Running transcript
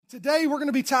Today we're going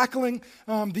to be tackling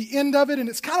the end of it, and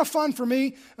it's kind of fun for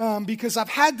me because I've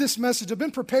had this message. I've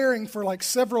been preparing for like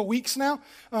several weeks now.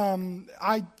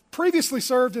 I previously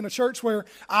served in a church where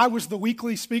I was the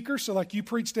weekly speaker, so like you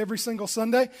preached every single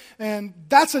Sunday, and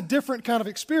that's a different kind of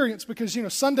experience because, you know,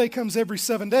 Sunday comes every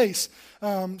 7 days.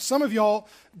 Some of y'all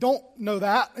don't know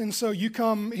that, and so you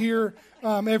come here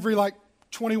every like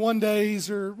 21 days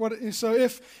or what. So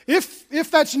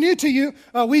if that's new to you,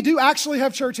 we do actually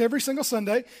have church every single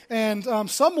Sunday, and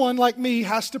someone like me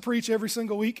has to preach every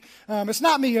single week. It's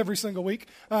not me every single week,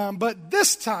 but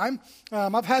this time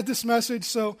I've had this message.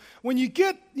 So when you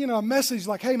get a message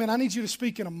like, hey man, I need you to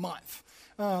speak in a month,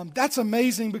 that's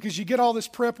amazing because you get all this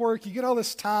prep work, you get all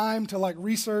this time to like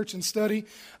research and study,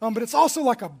 but it's also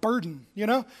like a burden,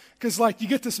 because like you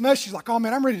get this message like, oh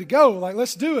man, I'm ready to go, like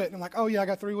let's do it, and I'm like, oh yeah, I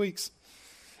got 3 weeks.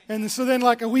 And so then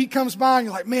like a week comes by and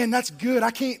you're like, man, that's good.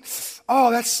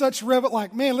 That's such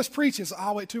like, man, let's preach it. So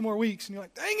I'll wait 2 more weeks. And you're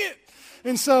like, dang it.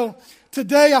 And so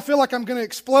today I feel like I'm going to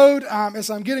explode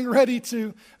as I'm getting ready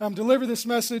to deliver this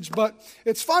message. But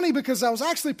it's funny because I was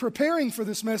actually preparing for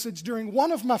this message during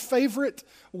one of my favorite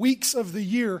weeks of the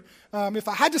year. If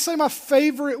I had to say my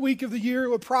favorite week of the year, it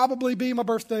would probably be my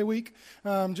birthday week.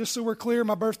 Just so we're clear,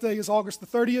 my birthday is August the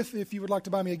 30th. If you would like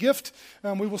to buy me a gift,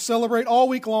 we will celebrate all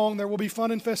week long. There will be fun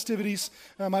and festivities.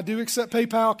 I do accept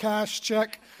PayPal, cash,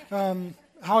 check,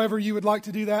 however you would like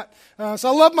to do that. So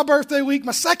I love my birthday week.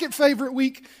 My second favorite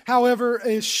week, however,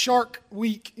 is Shark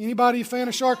Week. Anybody a fan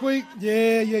of Shark Week?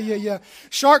 Yeah.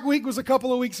 Shark Week was a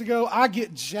couple of weeks ago. I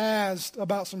get jazzed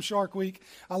about some Shark Week.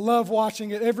 I love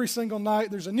watching it every single night.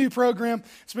 There's a new program.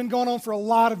 It's been going on for a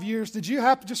lot of years. Did you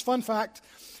happen, just fun fact,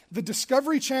 the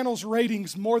Discovery Channel's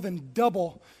ratings more than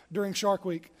double during Shark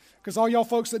Week. Because all y'all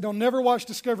folks that don't never watch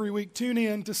Discovery Week, tune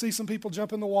in to see some people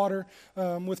jump in the water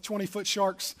with 20-foot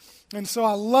sharks. And so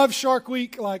I love Shark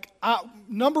Week.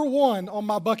 Number one on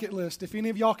my bucket list, if any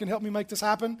of y'all can help me make this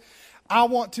happen, I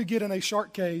want to get in a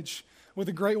shark cage with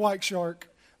a great white shark.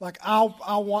 Like, I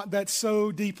want that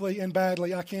so deeply and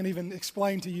badly, I can't even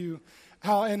explain to you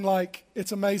how, and like,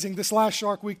 it's amazing. This last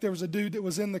Shark Week, there was a dude that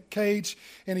was in the cage,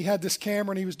 and he had this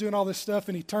camera, and he was doing all this stuff,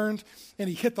 and he turned, and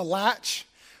he hit the latch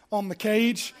on the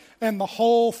cage, and the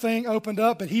whole thing opened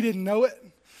up, but he didn't know it.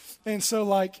 And so,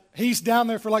 like, he's down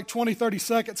there for like 20, 30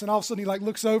 seconds, and all of a sudden he, like,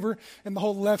 looks over, and the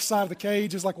whole left side of the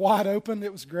cage is, like, wide open.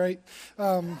 It was great.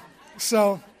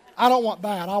 So I don't want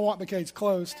that. I want the cage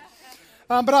closed.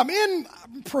 But I'm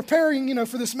preparing,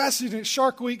 for this message, and it's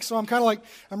Shark Week, so I'm kind of like,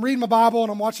 I'm reading my Bible,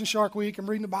 and I'm watching Shark Week. I'm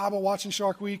reading the Bible, watching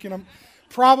Shark Week, and I'm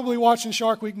probably watching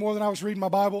Shark Week more than I was reading my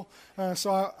Bible,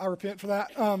 so I repent for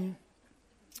that.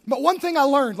 But one thing I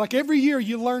learned, like every year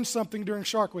you learn something during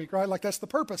Shark Week, right? Like that's the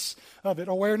purpose of it,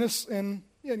 awareness and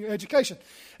education.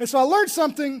 And so I learned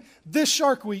something this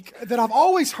Shark Week that I've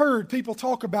always heard people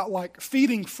talk about, like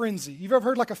feeding frenzy. You've ever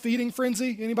heard like a feeding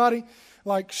frenzy? Anybody?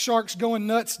 Like sharks going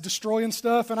nuts, destroying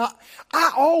stuff. And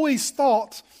I always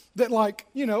thought that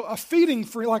a feeding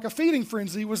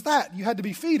frenzy was that. You had to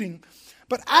be feeding.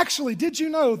 But actually, did you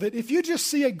know that if you just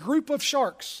see a group of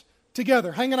sharks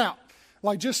together hanging out,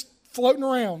 like just floating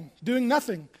around, doing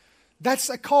nothing,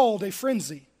 that's called a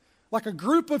frenzy. Like a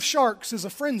group of sharks is a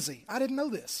frenzy. I didn't know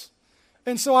this.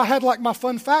 And so I had like my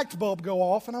fun fact bulb go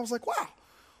off, and I was like, wow,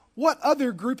 what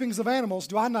other groupings of animals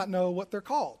do I not know what they're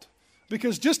called?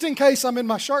 Because just in case I'm in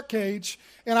my shark cage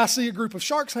and I see a group of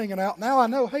sharks hanging out, now I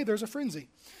know, hey, there's a frenzy.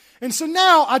 And so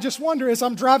now I just wonder as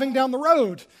I'm driving down the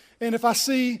road, and if I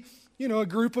see, a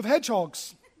group of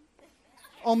hedgehogs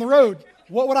on the road,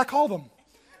 what would I call them?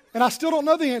 And I still don't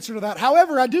know the answer to that.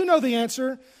 However, I do know the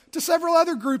answer to several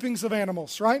other groupings of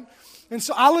animals, right? And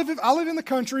so I live in the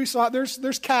country, so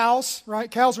there's cows, right?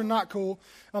 Cows are not cool.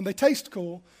 They taste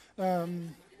cool.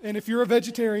 And if you're a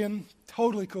vegetarian,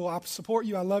 totally cool. I support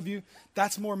you. I love you.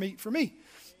 That's more meat for me.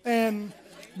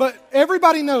 But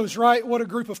everybody knows, right, what a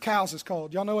group of cows is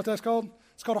called. Y'all know what that's called?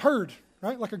 It's called a herd,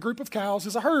 right? Like a group of cows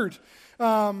is a herd.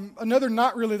 Another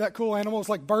not really that cool animal is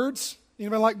like birds.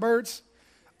 Anybody like birds?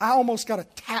 I almost got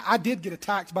I did get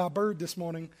attacked by a bird this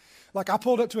morning. Like I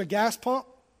pulled up to a gas pump,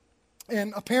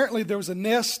 and apparently there was a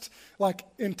nest like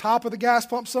in top of the gas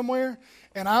pump somewhere.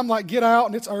 And I'm like, get out,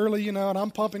 and it's early, and I'm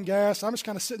pumping gas. I'm just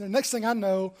kind of sitting there. Next thing I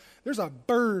know, there's a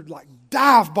bird like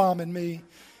dive bombing me.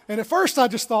 And at first I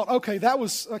just thought, okay, that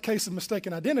was a case of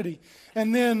mistaken identity.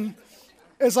 And then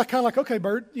as I kind of like, okay,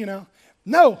 bird,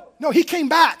 no, he came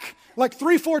back like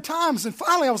 3-4 times, and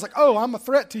finally I was like, oh, I'm a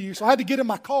threat to you. So I had to get in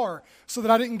my car so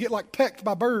that I didn't get like pecked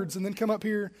by birds and then come up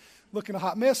here looking a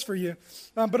hot mess for you.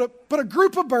 But a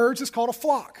group of birds is called a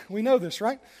flock. We know this,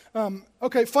 right?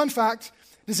 Okay, fun fact.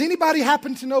 Does anybody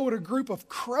happen to know what a group of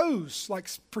crows, like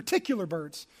particular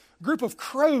birds, group of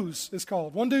crows is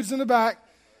called. One dude's in the back.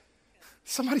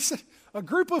 Somebody said a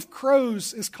group of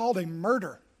crows is called a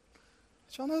murder.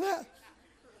 Did y'all know that?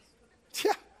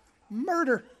 Yeah,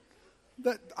 murder.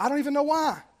 That I don't even know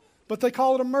why, but they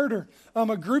call it a murder.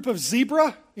 A group of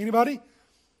zebra. Anybody?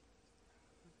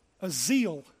 A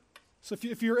zeal. So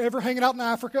if you're ever hanging out in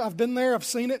Africa, I've been there, I've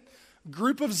seen it.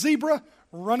 Group of zebra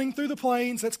running through the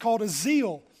plains, that's called a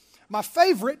zeal. My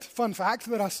favorite fun fact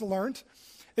that I learned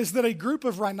is that a group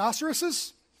of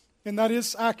rhinoceroses, and that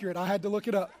is accurate, I had to look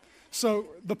it up. So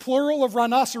the plural of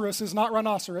rhinoceros is not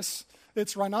rhinoceros,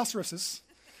 it's rhinoceroses.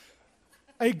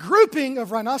 A grouping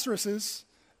of rhinoceroses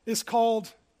is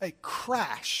called a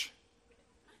crash.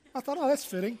 I thought, oh, that's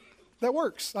fitting. That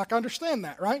works. I can understand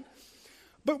that, right?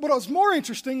 But what was more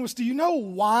interesting was, do you know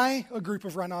why a group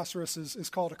of rhinoceroses is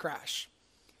called a crash?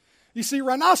 You see,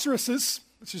 rhinoceroses,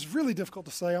 which is really difficult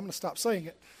to say, I'm going to stop saying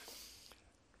it.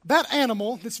 That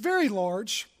animal that's very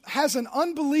large has an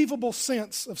unbelievable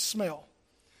sense of smell.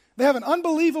 They have an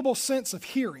unbelievable sense of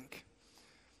hearing.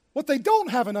 What they don't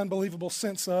have an unbelievable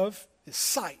sense of is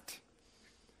sight.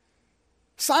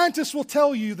 Scientists will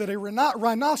tell you that a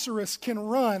rhinoceros can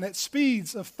run at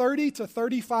speeds of 30 to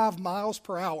 35 miles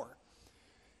per hour.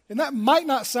 And that might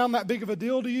not sound that big of a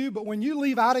deal to you, but when you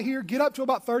leave out of here, get up to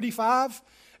about 35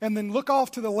 and then look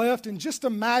off to the left and just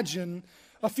imagine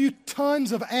a few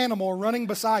tons of animal running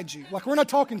beside you. Like, we're not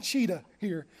talking cheetah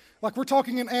here. Like, we're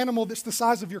talking an animal that's the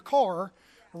size of your car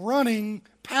running,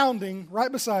 pounding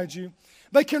right beside you.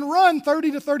 They can run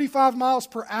 30 to 35 miles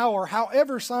per hour.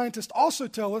 However, scientists also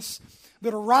tell us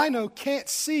that a rhino can't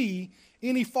see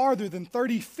any farther than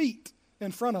 30 feet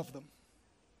in front of them.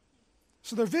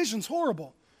 So their vision's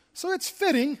horrible. So it's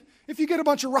fitting, if you get a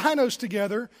bunch of rhinos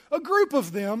together, a group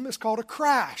of them is called a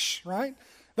crash, right?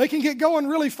 They can get going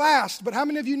really fast, but how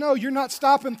many of you know you're not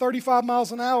stopping 35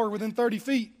 miles an hour within 30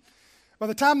 feet? By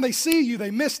the time they see you,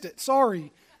 they missed it.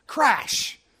 Sorry.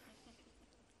 Crash.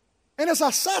 And as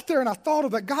I sat there and I thought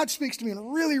of that, God speaks to me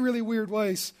in really, really weird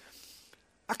ways.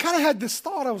 I kind of had this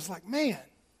thought. I was like, man,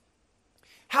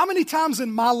 how many times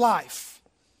in my life,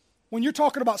 when you're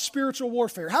talking about spiritual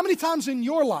warfare, how many times in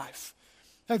your life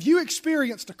have you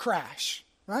experienced a crash,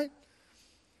 right?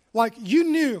 Like,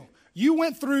 you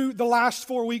went through the last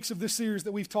 4 weeks of this series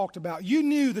that we've talked about. You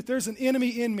knew that there's an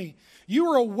enemy in me. You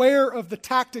were aware of the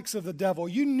tactics of the devil.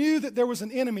 You knew that there was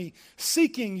an enemy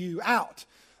seeking you out,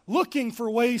 looking for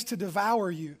ways to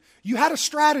devour you. You had a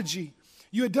strategy.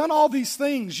 You had done all these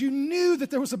things. You knew that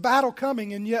there was a battle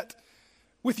coming, and yet,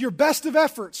 with your best of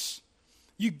efforts,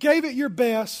 you gave it your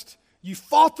best, you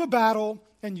fought the battle,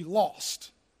 and you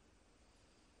lost.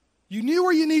 You knew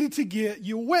where you needed to get,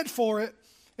 you went for it,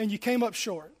 and you came up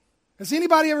short. Has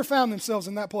anybody ever found themselves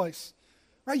in that place?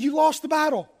 Right? You lost the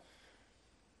battle.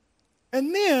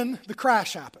 And then the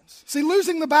crash happens. See,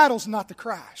 losing the battle is not the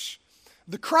crash.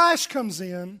 The crash comes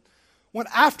in when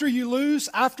after you lose,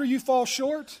 after you fall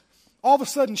short, all of a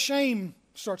sudden shame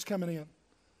starts coming in.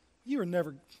 You were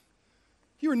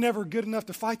never good enough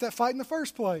to fight that fight in the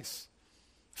first place.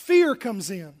 Fear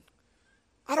comes in.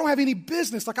 I don't have any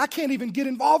business. Like, I can't even get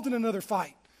involved in another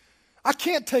fight. I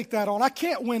can't take that on. I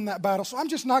can't win that battle, so I'm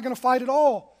just not going to fight at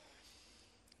all.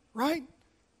 Right?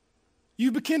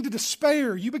 You begin to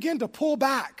despair. You begin to pull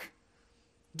back.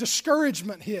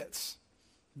 Discouragement hits.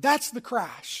 That's the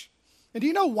crash. And do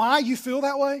you know why you feel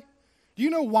that way? Do you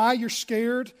know why you're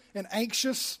scared and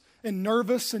anxious and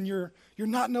nervous and you're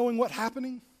not knowing what's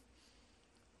happening?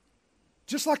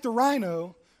 Just like the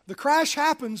rhino, the crash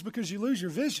happens because you lose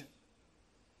your vision.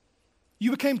 You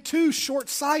became too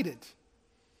short-sighted.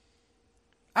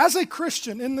 As a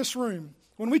Christian in this room,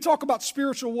 when we talk about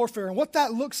spiritual warfare and what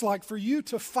that looks like for you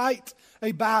to fight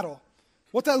a battle,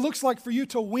 what that looks like for you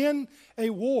to win a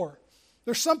war,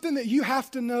 there's something that you have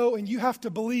to know and you have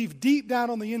to believe deep down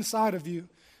on the inside of you,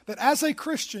 that as a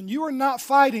Christian, you are not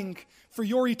fighting for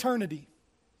your eternity,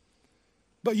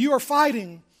 but you are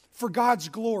fighting for God's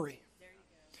glory.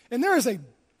 And there is a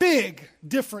big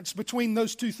difference between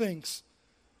those two things.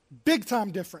 Big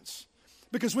time difference.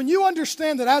 Because when you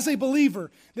understand that as a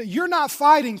believer, that you're not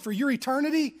fighting for your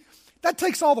eternity, that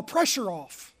takes all the pressure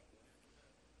off.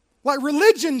 Like,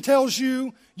 religion tells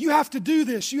you, you have to do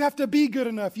this, you have to be good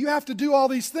enough, you have to do all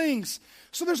these things.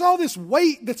 So there's all this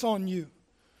weight that's on you.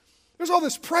 There's all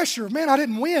this pressure. Man, I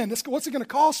didn't win. What's it going to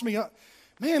cost me?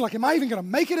 Man, like, am I even going to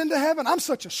make it into heaven? I'm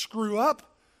such a screw up.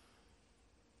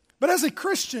 But as a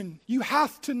Christian, you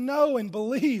have to know and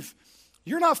believe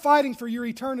you're not fighting for your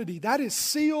eternity. That is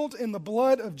sealed in the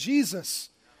blood of Jesus.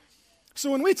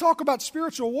 So when we talk about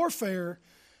spiritual warfare,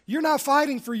 you're not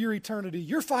fighting for your eternity.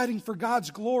 You're fighting for God's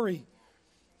glory.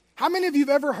 How many of you have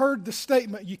ever heard the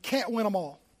statement, you can't win them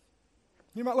all?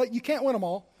 You might like, you can't win them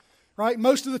all, right?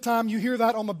 Most of the time you hear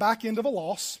that on the back end of a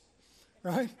loss,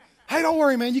 right? Hey, don't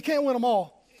worry, man, you can't win them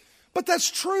all. But that's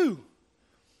true.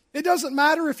 It doesn't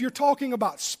matter if you're talking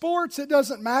about sports. It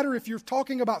doesn't matter if you're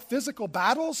talking about physical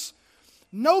battles.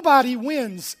 Nobody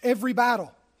wins every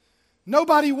battle.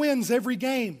 Nobody wins every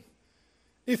game.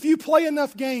 If you play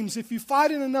enough games, if you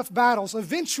fight in enough battles,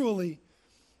 eventually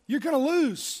you're going to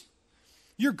lose.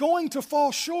 You're going to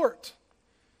fall short.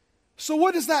 So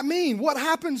what does that mean? What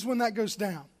happens when that goes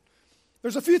down?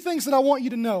 There's a few things that I want you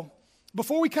to know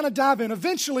before we kind of dive in.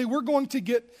 Eventually, we're going to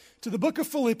get to the book of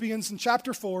Philippians in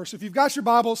chapter 4. So if you've got your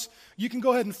Bibles, you can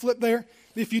go ahead and flip there.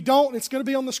 If you don't, it's going to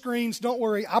be on the screens. Don't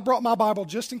worry. I brought my Bible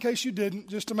just in case you didn't,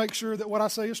 just to make sure that what I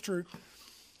say is true.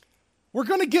 We're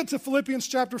going to get to Philippians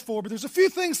chapter 4, but there's a few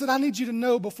things that I need you to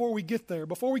know before we get there,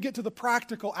 before we get to the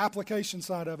practical application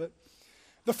side of it.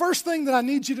 The first thing that I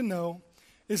need you to know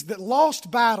is that lost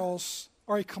battles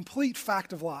are a complete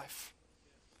fact of life.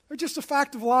 They're just a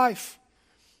fact of life.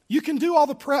 You can do all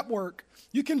the prep work.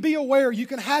 You can be aware. You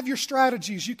can have your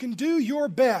strategies. You can do your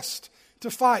best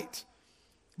to fight.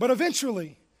 But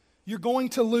eventually, you're going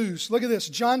to lose. Look at this.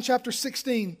 John chapter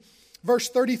 16, verse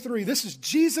 33. This is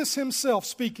Jesus himself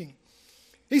speaking.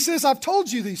 He says, I've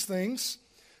told you these things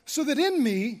so that in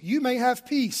me you may have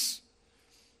peace.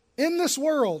 In this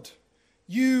world,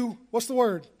 you, what's the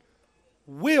word?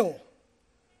 Will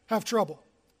have trouble.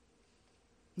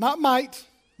 Not might,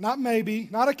 not maybe,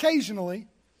 not occasionally.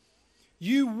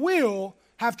 You will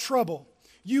have trouble.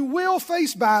 You will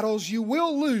face battles. You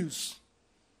will lose.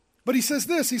 But he says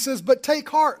this, he says, but take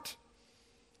heart.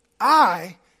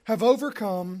 I have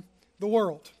overcome the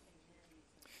world.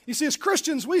 You see, as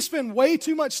Christians, we spend way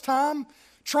too much time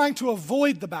trying to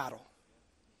avoid the battle.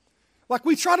 Like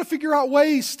we try to figure out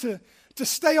ways to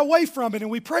stay away from it,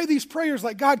 and we pray these prayers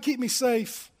like, God, keep me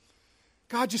safe.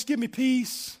 God, just give me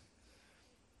peace.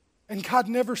 And God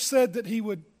never said that he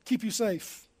would keep you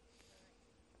safe.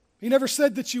 He never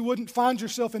said that you wouldn't find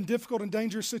yourself in difficult and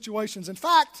dangerous situations. In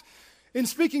fact, in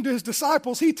speaking to his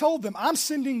disciples, he told them, I'm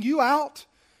sending you out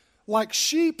like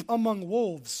sheep among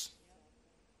wolves.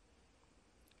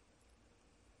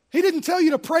 He didn't tell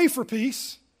you to pray for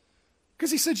peace because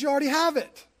he said you already have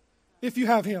it if you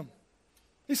have him.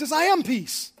 He says, I am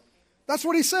peace. That's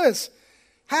what he says.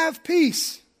 Have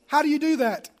peace. How do you do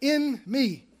that? In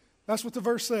me. That's what the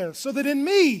verse says. So that in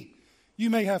me you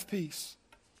may have peace.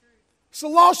 So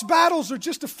lost battles are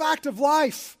just a fact of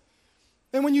life.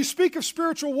 And when you speak of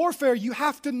spiritual warfare, you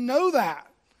have to know that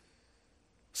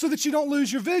so that you don't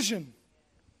lose your vision.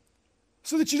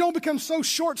 So that you don't become so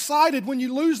short-sighted when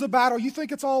you lose the battle, you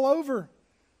think it's all over.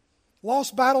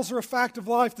 Lost battles are a fact of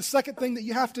life. The second thing that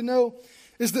you have to know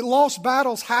is that lost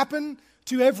battles happen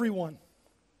to everyone.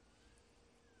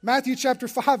 Matthew chapter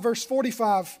 5, verse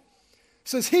 45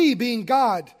 says, He, being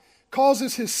God,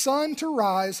 causes His sun to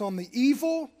rise on the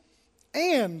evil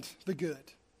and the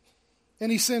good.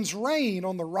 And He sends rain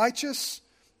on the righteous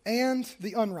and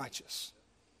the unrighteous.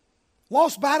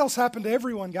 Lost battles happen to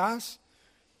everyone, guys.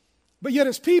 But yet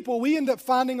as people, we end up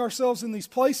finding ourselves in these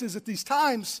places at these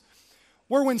times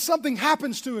where when something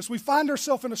happens to us, we find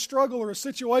ourselves in a struggle or a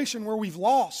situation where we've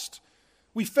lost.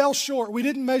 We fell short. We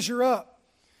didn't measure up.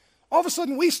 All of a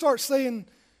sudden, we start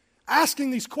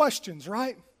asking these questions,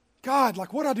 right? God,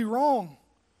 like, what did I do wrong?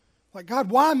 Like,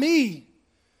 God, why me?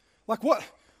 Like, what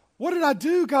did I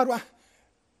do, God?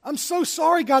 I'm so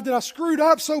sorry, God, that I screwed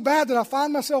up so bad that I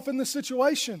find myself in this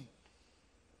situation.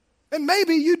 And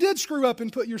maybe you did screw up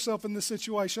and put yourself in this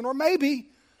situation. Or maybe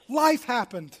life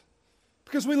happened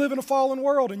because we live in a fallen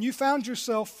world and you found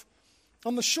yourself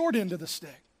on the short end of the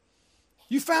stick.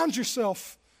 You found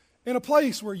yourself in a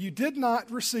place where you did not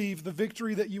receive the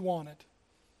victory that you wanted.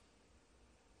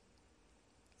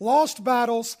 Lost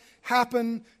battles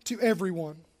happen to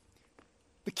everyone.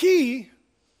 The key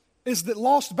is that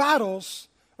lost battles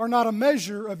are not a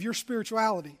measure of your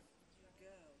spirituality.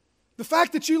 The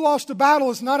fact that you lost a battle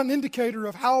is not an indicator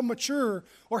of how mature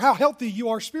or how healthy you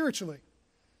are spiritually.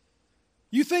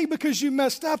 You think because you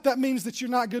messed up, that means that you're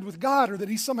not good with God or that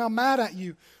He's somehow mad at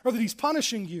you or that He's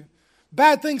punishing you.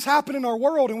 Bad things happen in our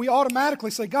world and we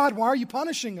automatically say, God, why are you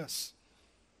punishing us?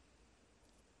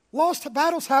 Lost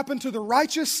battles happen to the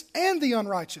righteous and the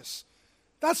unrighteous.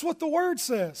 That's what the Word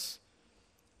says.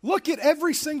 Look at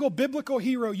every single biblical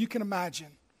hero you can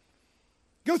imagine.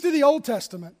 Go through the Old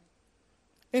Testament.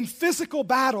 In physical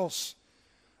battles,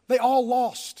 they all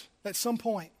lost at some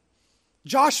point.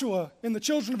 Joshua and the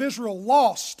children of Israel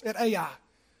lost at Ai.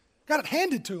 Got it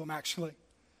handed to them, actually.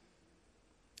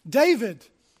 David,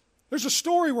 there's a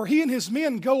story where he and his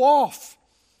men go off.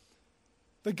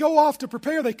 They go off to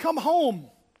prepare. They come home.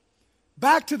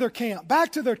 back to their camp,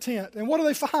 back to their tent. And what do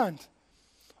they find?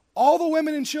 All the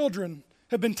women and children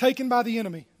have been taken by the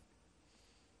enemy.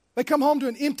 They come home to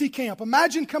an empty camp.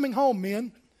 Imagine coming home,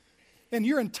 men, and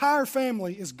your entire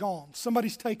family is gone.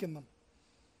 Somebody's taken them.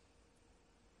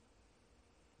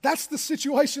 That's the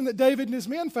situation that David and his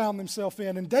men found themselves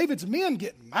in. And David's men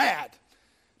get mad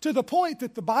to the point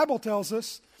that the Bible tells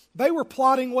us they were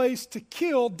plotting ways to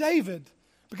kill David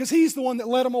because he's the one that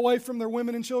led them away from their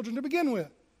women and children to begin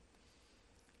with.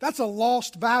 That's a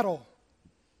lost battle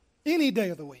any day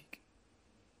of the week.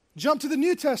 Jump to the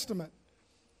New Testament.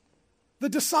 The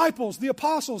disciples, the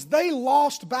apostles, they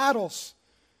lost battles.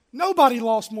 Nobody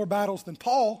lost more battles than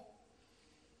Paul.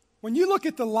 When you look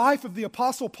at the life of the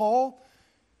apostle Paul,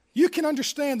 you can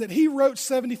understand that he wrote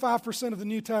 75% of the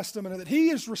New Testament and that he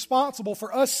is responsible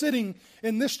for us sitting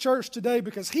in this church today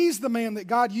because he's the man that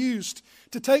God used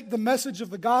to take the message of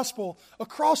the gospel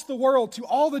across the world to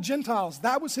all the Gentiles.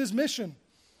 That was his mission.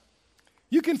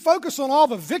 You can focus on all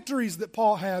the victories that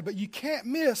Paul had, but you can't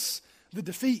miss the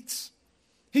defeats.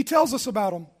 He tells us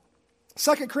about them.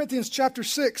 2 Corinthians chapter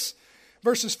 6,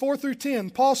 verses 4 through 10,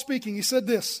 Paul speaking, he said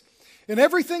this, "In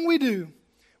everything we do,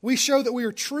 we show that we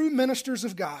are true ministers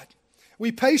of God.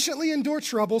 We patiently endure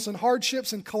troubles and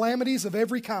hardships and calamities of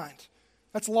every kind."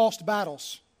 That's lost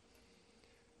battles.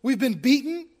 "We've been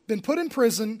beaten, been put in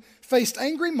prison, faced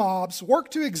angry mobs,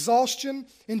 worked to exhaustion,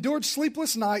 endured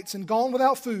sleepless nights, and gone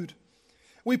without food.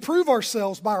 We prove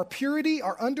ourselves by our purity,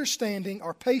 our understanding,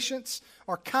 our patience,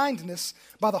 our kindness,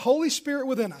 by the Holy Spirit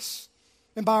within us,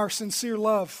 and by our sincere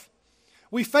love.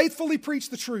 We faithfully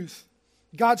preach the truth,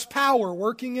 God's power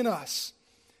working in us.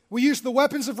 We use the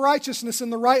weapons of righteousness in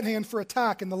the right hand for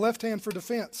attack and the left hand for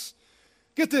defense."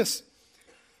 Get this.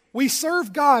 "We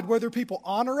serve God whether people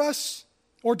honor us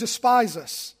or despise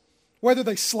us, whether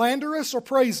they slander us or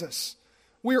praise us.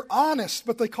 We are honest,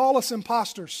 but they call us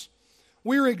impostors.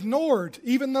 We are ignored,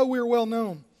 even though we are well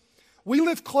known. We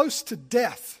live close to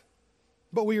death,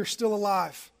 but we are still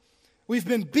alive. We've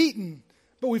been beaten,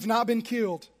 but we've not been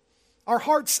killed. Our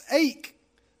hearts ache,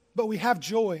 but we have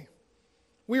joy.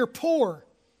 We are poor,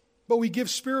 but we give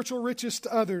spiritual riches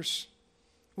to others.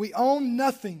 We own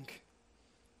nothing,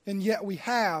 and yet we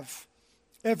have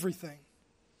everything."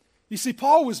 You see,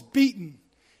 Paul was beaten.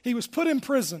 He was put in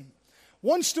prison.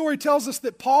 One story tells us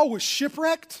that Paul was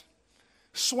shipwrecked,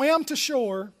 swam to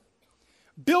shore,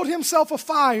 built himself a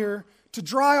fire to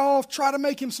dry off, try to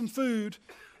make him some food,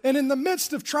 and in the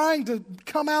midst of trying to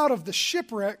come out of the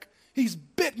shipwreck, he's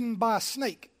bitten by a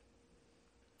snake.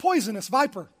 Poisonous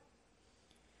viper.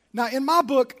 Now, in my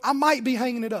book, I might be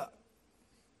hanging it up.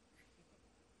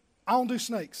 I don't do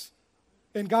snakes.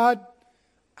 And God,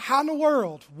 how in the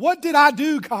world? What did I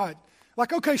do, God?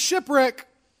 Like, okay, shipwreck.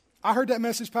 I heard that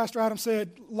message Pastor Adam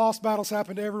said, lost battles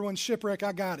happen to everyone. Shipwreck,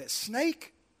 I got it.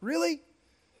 Snake? Really?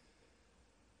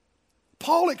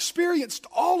 Paul experienced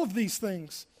all of these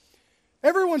things.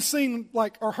 Everyone's seen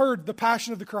or heard the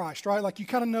Passion of the Christ, right? Like you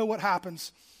kind of know what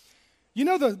happens. You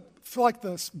know the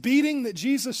beating that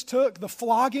Jesus took, the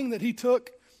flogging that he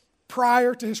took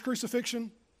prior to his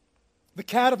crucifixion? The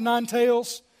cat of nine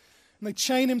tails, and they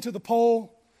chain him to the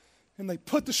pole, and they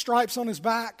put the stripes on his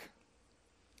back.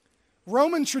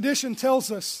 Roman tradition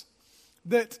tells us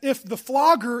that if the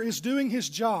flogger is doing his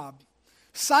job,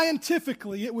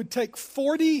 scientifically it would take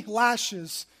 40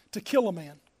 lashes to kill a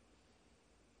man.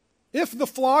 If the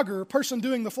flogger, person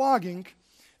doing the flogging,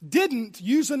 didn't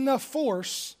use enough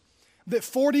force that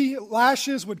 40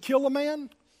 lashes would kill a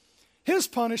man, his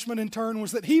punishment in turn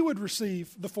was that he would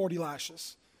receive the 40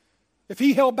 lashes. If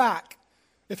he held back,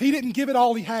 if he didn't give it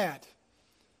all he had.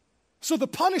 So the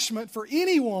punishment for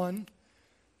anyone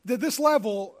at this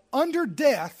level under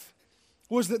death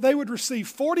was that they would receive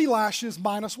 40 lashes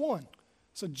minus one.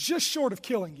 So just short of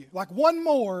killing you. Like one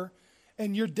more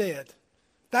and you're dead.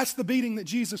 That's the beating that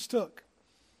Jesus took.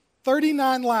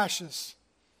 39 lashes.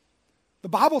 The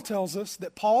Bible tells us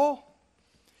that Paul,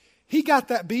 he got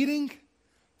that beating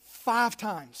 5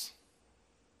 times.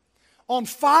 On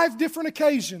 5 different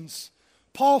occasions,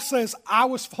 Paul says, I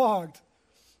was flogged.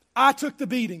 I took the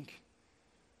beating.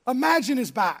 Imagine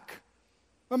his back.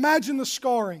 Imagine the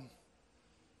scarring.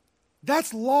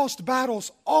 That's lost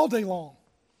battles all day long.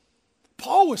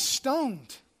 Paul was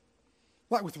stoned,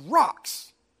 like with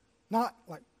rocks. Not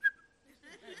like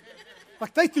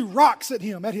they threw rocks at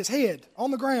him, at his head,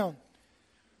 on the ground.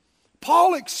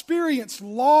 Paul experienced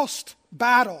lost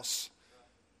battles.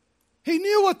 He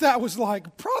knew what that was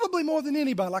like, probably more than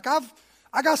anybody. Like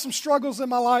I got some struggles in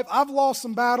my life. I've lost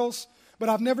some battles, but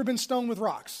I've never been stoned with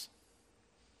rocks.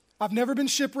 I've never been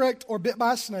shipwrecked or bit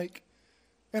by a snake,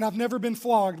 and I've never been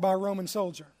flogged by a Roman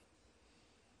soldier.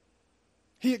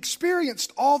 He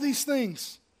experienced all these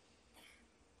things.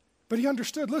 But he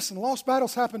understood, listen, lost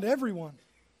battles happen to everyone.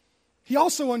 He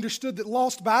also understood that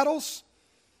lost battles,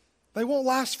 they won't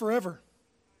last forever.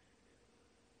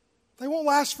 They won't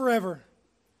last forever.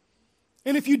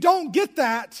 And if you don't get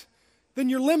that, then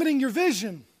you're limiting your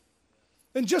vision.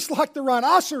 And just like the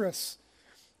rhinoceros,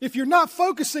 if you're not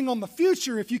focusing on the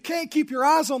future, if you can't keep your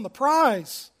eyes on the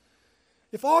prize,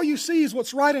 if all you see is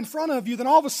what's right in front of you, then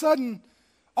all of a sudden,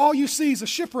 all you see is a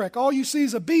shipwreck. All you see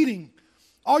is a beating.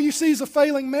 All you see is a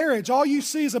failing marriage. All you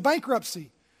see is a bankruptcy.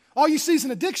 All you see is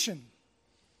an addiction.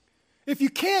 If you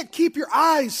can't keep your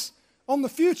eyes on the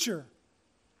future,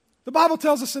 the Bible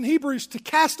tells us in Hebrews to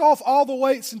cast off all the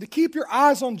weights and to keep your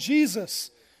eyes on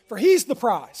Jesus, for He's the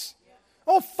prize.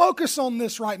 Don't focus on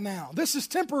this right now. This is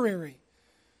temporary.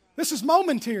 This is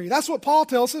momentary. That's what Paul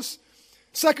tells us.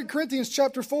 2 Corinthians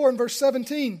chapter 4 and verse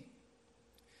 17.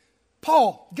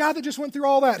 Paul, guy that just went through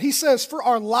all that, he says, for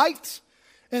our light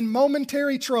and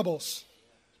momentary troubles.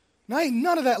 Now, ain't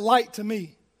none of that light to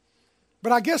me.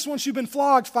 But I guess once you've been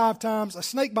flogged 5 times, a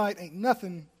snake bite ain't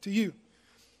nothing to you.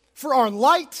 For our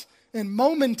light and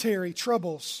momentary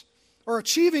troubles are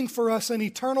achieving for us an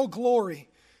eternal glory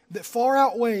that far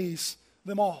outweighs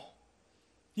them all.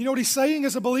 You know what he's saying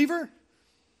as a believer?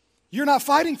 You're not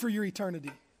fighting for your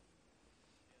eternity.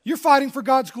 You're fighting for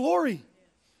God's glory.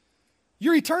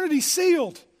 Your eternity's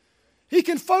sealed. He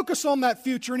can focus on that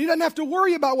future, and he doesn't have to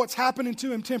worry about what's happening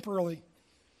to him temporarily.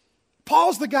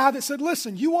 Paul's the guy that said,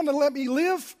 listen, you want to let me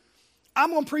live?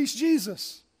 I'm going to preach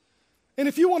Jesus. And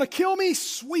if you want to kill me,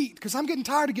 sweet, because I'm getting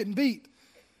tired of getting beat.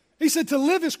 He said, to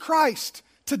live is Christ.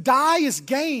 To die is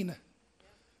gain.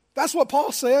 That's what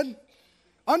Paul said.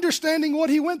 Understanding what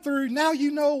he went through, now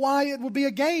you know why it would be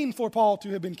a gain for Paul to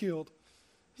have been killed.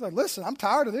 He's like, listen, I'm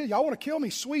tired of this. Y'all want to kill me?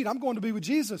 Sweet, I'm going to be with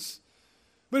Jesus.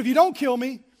 But if you don't kill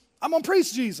me, I'm going to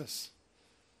preach Jesus.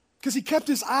 Because he kept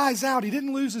his eyes out. He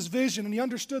didn't lose his vision, and he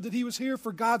understood that he was here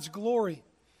for God's glory.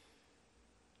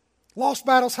 Lost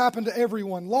battles happen to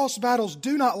everyone. Lost battles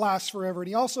do not last forever. And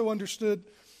he also understood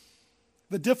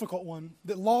the difficult one,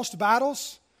 that lost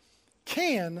battles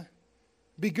can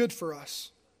be good for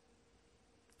us.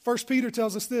 1 Peter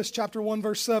tells us this, chapter 1,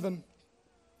 verse 7. It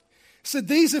said,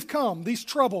 these have come, these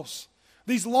troubles,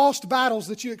 these lost battles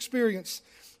that you experience,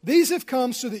 these have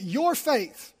come so that your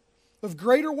faith, of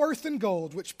greater worth than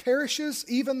gold, which perishes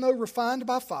even though refined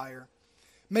by fire,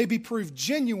 may be proved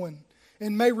genuine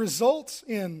and may result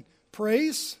in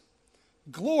praise,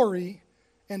 glory,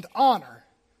 and honor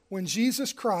when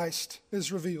Jesus Christ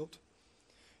is revealed.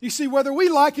 You see, whether we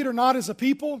like it or not as a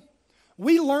people,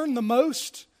 we learn the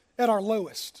most at our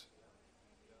lowest.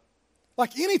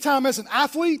 Like anytime as an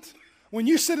athlete, when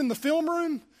you sit in the film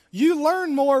room, you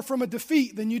learn more from a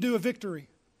defeat than you do a victory.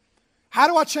 How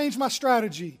do I change my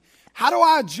strategy? How do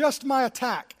I adjust my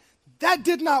attack? That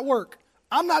did not work.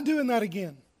 I'm not doing that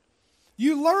again.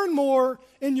 You learn more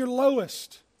in your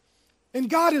lowest. And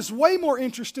God is way more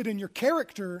interested in your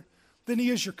character than He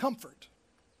is your comfort.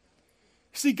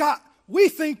 See, God, we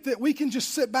think that we can just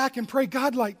sit back and pray,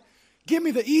 God, like, give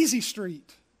me the easy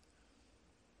street.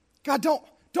 God,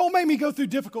 don't make me go through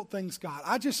difficult things, God.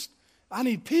 I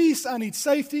need peace, I need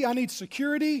safety, I need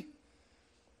security.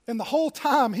 And the whole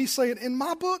time He's saying, in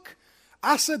my book,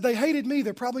 I said they hated me,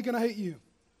 they're probably going to hate you.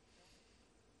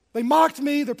 They mocked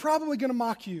me, they're probably going to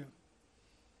mock you.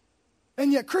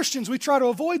 And yet Christians, we try to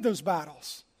avoid those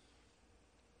battles.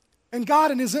 And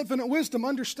God in His infinite wisdom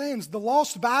understands the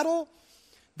lost battle,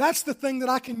 that's the thing that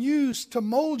I can use to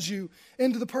mold you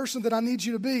into the person that I need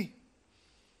you to be.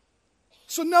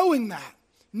 So knowing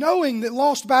that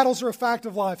lost battles are a fact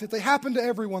of life, that they happen to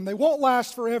everyone, they won't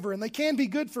last forever, and they can be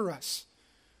good for us.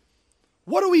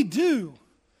 What do we do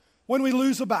when we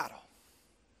lose a battle?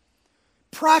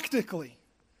 Practically,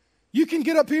 you can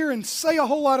get up here and say a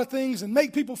whole lot of things and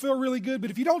make people feel really good, but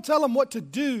if you don't tell them what to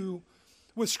do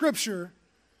with Scripture,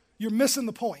 you're missing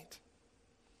the point.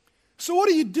 So what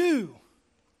do?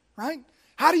 Right?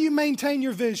 How do you maintain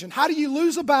your vision? How do you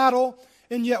lose a battle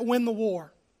and yet win the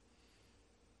war?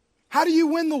 How do you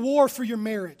win the war for your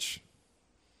marriage?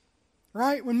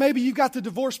 Right? When maybe you've got the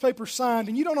divorce papers signed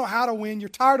and you don't know how to win, you're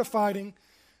tired of fighting,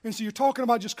 and so you're talking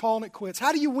about just calling it quits.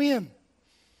 How do you win?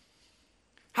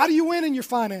 How do you win in your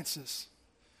finances?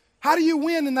 How do you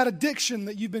win in that addiction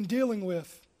that you've been dealing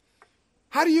with?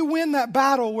 How do you win that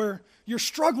battle where you're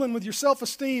struggling with your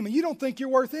self-esteem and you don't think you're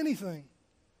worth anything?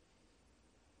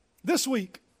 This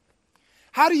week,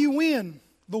 how do you win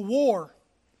the war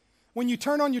when you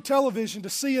turn on your television to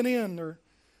CNN or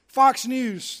Fox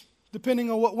News, depending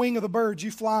on what wing of the bird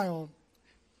you fly on?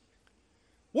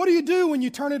 What do you do when you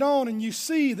turn it on and you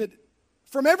see that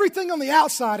From everything on the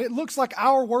outside, it looks like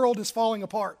our world is falling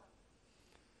apart.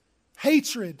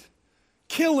 Hatred,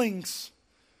 killings,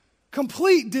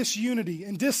 complete disunity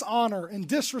and dishonor and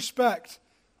disrespect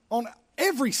on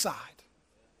every side.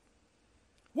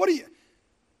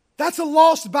 That's a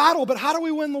lost battle, but how do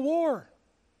we win the war?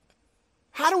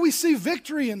 How do we see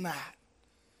victory in that?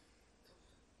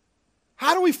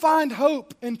 How do we find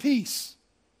hope and peace?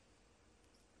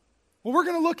 Well, we're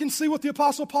going to look and see what the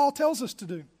Apostle Paul tells us to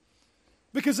do.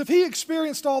 Because if he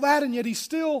experienced all that and yet he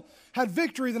still had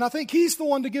victory, then I think he's the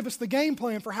one to give us the game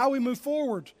plan for how we move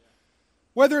forward.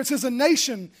 Whether it's as a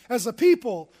nation, as a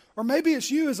people, or maybe it's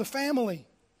you as a family.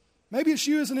 Maybe it's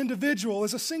you as an individual,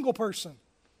 as a single person.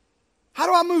 How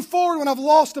do I move forward when I've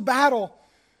lost a battle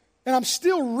and I'm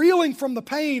still reeling from the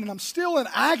pain and I'm still in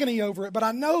agony over it, but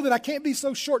I know that I can't be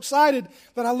so short-sighted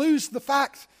that I lose the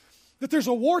fact that there's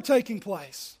a war taking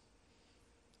place.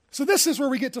 So this is where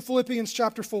we get to Philippians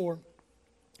chapter 4.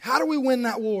 How do we win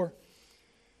that war?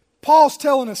 Paul's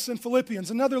telling us in Philippians,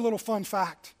 another little fun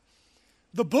fact.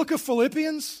 The book of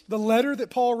Philippians, the letter that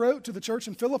Paul wrote to the church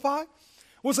in Philippi,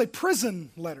 was a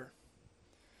prison letter.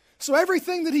 So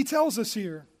everything that he tells us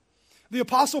here, the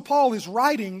Apostle Paul is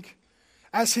writing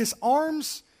as his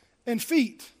arms and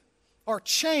feet are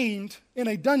chained in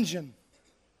a dungeon.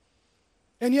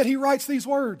 And yet he writes these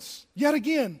words, yet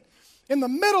again, in the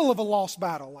middle of a lost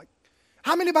battle. Like,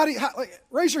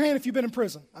 raise your hand if you've been in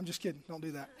prison. I'm just kidding. Don't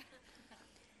do that.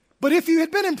 But if you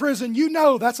had been in prison, you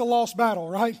know that's a lost battle,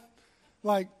 right?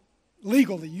 Like,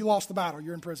 legally, you lost the battle.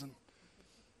 You're in prison.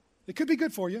 It could be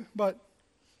good for you, but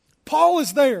Paul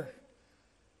is there.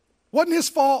 Wasn't his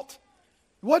fault.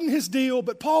 It wasn't his deal,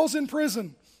 but Paul's in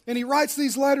prison. And he writes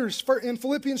these letters in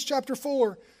Philippians chapter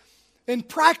 4. And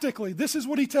practically, this is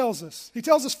what he tells us. He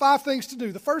tells us 5 things to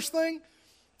do. The first thing,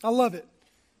 I love it.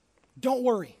 Don't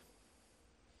worry.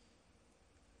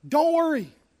 Don't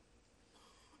worry.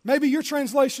 Maybe your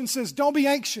translation says, don't be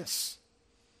anxious.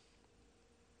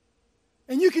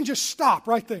 And you can just stop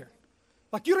right there.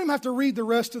 Like, you don't even have to read the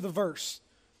rest of the verse.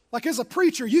 Like, as a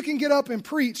preacher, you can get up and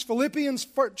preach Philippians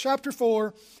chapter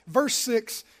 4, verse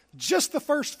 6, just the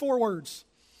first 4 words.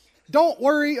 Don't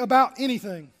worry about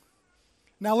anything.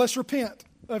 Now, let's repent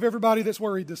of everybody that's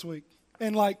worried this week.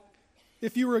 And like,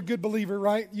 if you were a good believer,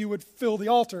 right, you would fill the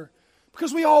altar.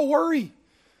 Because we all worry.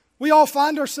 We all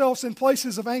find ourselves in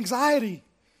places of anxiety.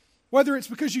 Whether it's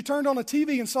because you turned on a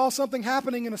TV and saw something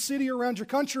happening in a city around your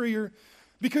country, or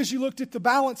because you looked at the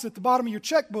balance at the bottom of your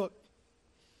checkbook.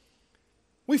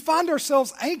 We find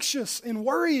ourselves anxious and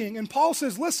worrying. And Paul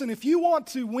says, listen, if you want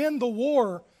to win the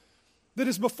war that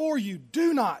is before you,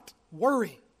 do not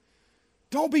worry.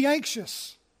 Don't be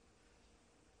anxious.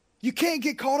 You can't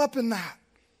get caught up in that.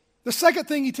 The second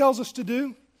thing he tells us to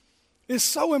do is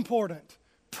so important.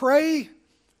 Pray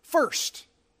first.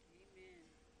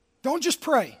 Don't just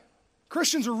pray.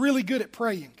 Christians are really good at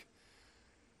praying.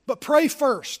 But pray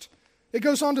first. It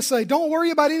goes on to say, don't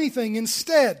worry about anything.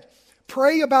 Instead,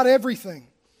 pray about everything.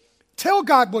 Tell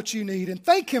God what you need and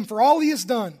thank Him for all He has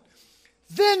done.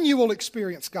 Then you will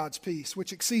experience God's peace,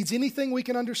 which exceeds anything we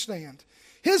can understand.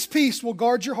 His peace will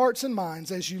guard your hearts and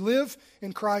minds as you live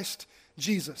in Christ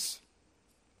Jesus.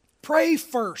 Pray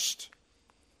first.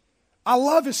 I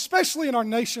love, especially in our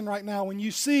nation right now, when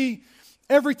you see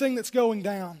everything that's going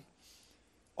down.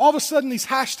 All of a sudden, these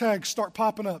hashtags start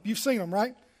popping up. You've seen them,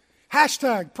 right?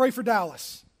 Hashtag, pray for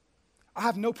Dallas. I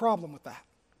have no problem with that.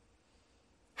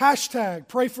 Hashtag,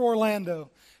 pray for Orlando.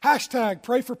 Hashtag,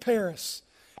 pray for Paris.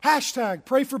 Hashtag,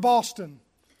 pray for Boston.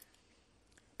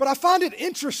 But I find it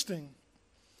interesting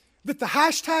that the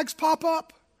hashtags pop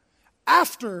up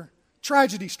after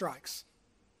tragedy strikes.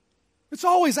 It's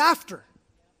always after.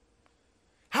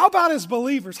 How about as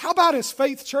believers? How about as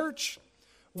Faith Church?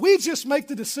 We just make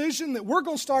the decision that we're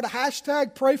going to start a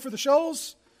hashtag, pray for the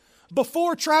shoals,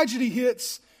 before tragedy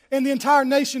hits and the entire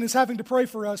nation is having to pray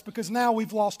for us because now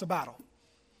we've lost a battle.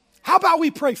 How about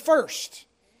we pray first?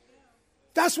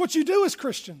 That's what you do as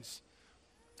Christians.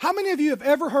 How many of you have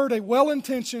ever heard a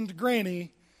well-intentioned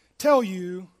granny tell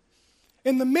you,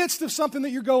 in the midst of something that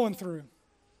you're going through,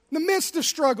 in the midst of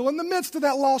struggle, in the midst of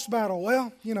that lost battle,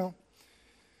 well, you know,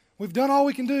 we've done all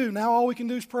we can do. Now all we can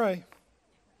do is pray.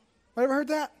 Ever heard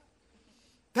that?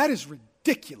 That is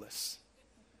ridiculous.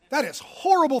 That is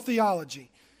horrible theology.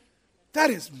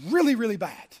 That is really, really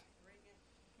bad.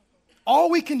 All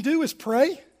we can do is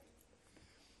pray?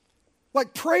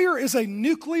 Like, prayer is a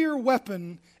nuclear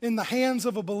weapon in the hands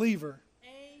of a believer.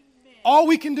 Amen. All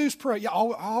we can do is pray. Yeah,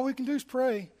 all we can do is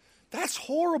pray. That's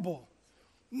horrible.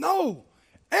 No.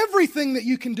 Everything that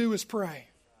you can do is pray.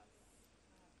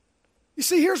 You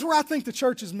see, here's where I think the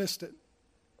church has missed it.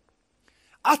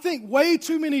 I think way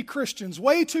too many Christians,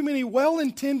 way too many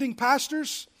well-intending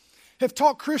pastors have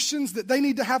taught Christians that they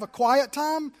need to have a quiet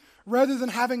time rather than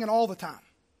having it all the time.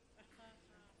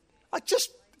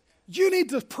 You need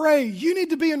to pray. You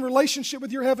need to be in relationship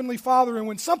with your Heavenly Father. And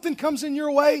when something comes in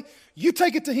your way, you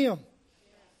take it to Him.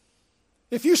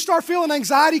 If you start feeling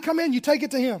anxiety come in, you take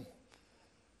it to Him.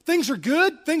 Things are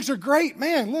good. Things are great.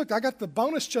 Man, look, I got the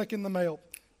bonus check in the mail.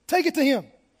 Take it to Him.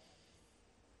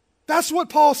 That's what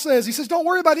Paul says. He says, don't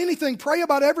worry about anything. Pray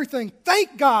about everything.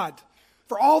 Thank God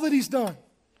for all that He's done.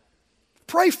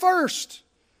 Pray first.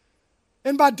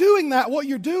 And by doing that, what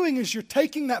you're doing is you're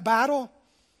taking that battle.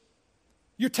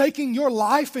 You're taking your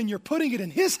life and you're putting it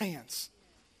in His hands.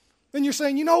 And you're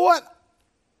saying, you know what?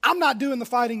 I'm not doing the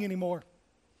fighting anymore.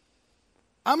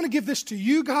 I'm going to give this to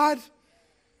you, God,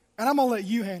 and I'm going to let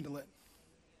you handle it.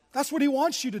 That's what He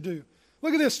wants you to do.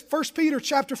 Look at this. 1 Peter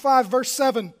chapter 5, verse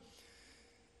 7. It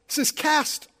says,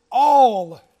 cast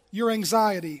all your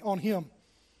anxiety on Him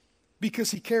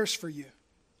because He cares for you.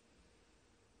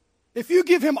 If you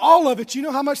give Him all of it, you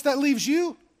know how much that leaves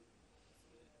you?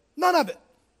 None of it.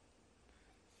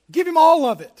 Give Him all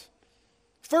of it.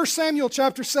 1 Samuel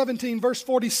chapter 17, verse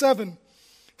 47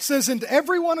 says, and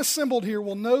everyone assembled here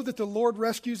will know that the Lord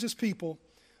rescues His people,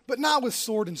 but not with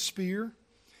sword and spear.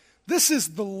 This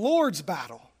is the Lord's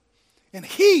battle, and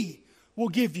He will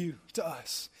give you to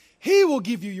us. He will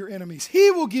give you your enemies.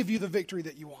 He will give you the victory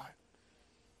that you want.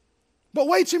 But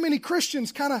way too many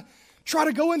Christians kind of try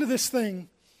to go into this thing,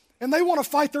 and they want to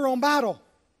fight their own battle.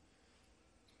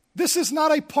 This is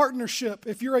not a partnership,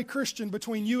 if you're a Christian,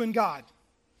 between you and God.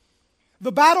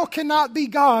 The battle cannot be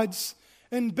God's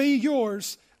and be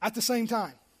yours at the same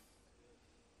time.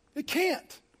 It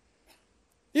can't.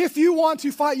 If you want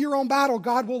to fight your own battle,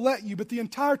 God will let you. But the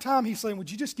entire time He's saying,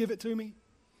 would you just give it to me?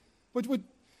 Would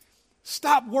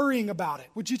stop worrying about it.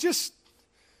 Would you just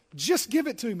give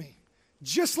it to me?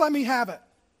 Just let me have it.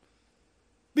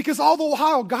 Because all the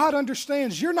while, God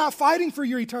understands you're not fighting for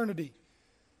your eternity.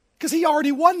 Because He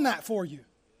already won that for you.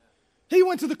 He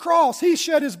went to the cross. He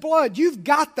shed His blood. You've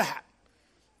got that.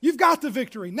 You've got the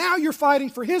victory. Now you're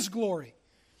fighting for His glory.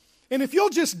 And if you'll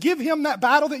just give Him that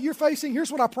battle that you're facing,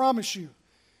 here's what I promise you.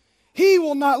 He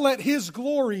will not let His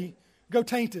glory go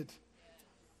tainted.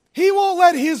 He won't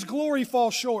let His glory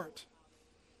fall short.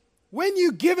 When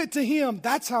you give it to Him,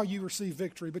 that's how you receive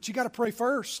victory. But you got to pray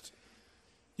first.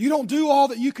 You don't do all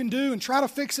that you can do and try to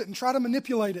fix it and try to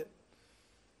manipulate it.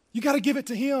 You got to give it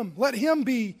to Him. Let Him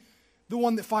be the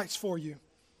one that fights for you.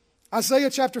 Isaiah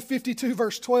chapter 52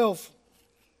 verse 12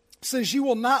 says, you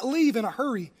will not leave in a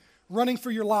hurry running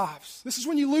for your lives. This is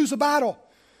when you lose a battle,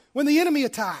 when the enemy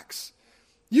attacks.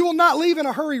 You will not leave in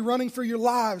a hurry running for your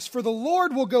lives, for the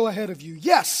Lord will go ahead of you.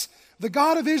 Yes, the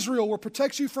God of Israel will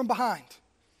protect you from behind.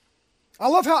 I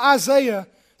love how Isaiah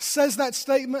says that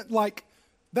statement like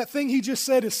that thing he just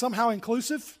said is somehow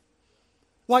inclusive.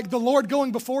 Like the Lord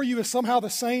going before you is somehow the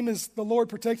same as the Lord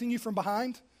protecting you from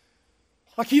behind.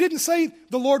 Like he didn't say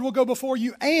the Lord will go before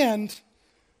you and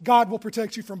God will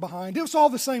protect you from behind. It was all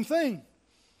the same thing.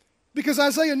 Because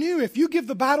Isaiah knew if you give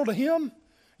the battle to Him,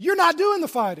 you're not doing the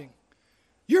fighting.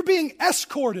 You're being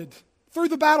escorted through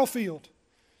the battlefield.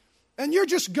 And you're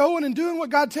just going and doing what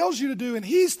God tells you to do, and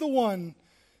He's the one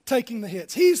taking the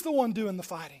hits. He's the one doing the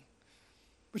fighting.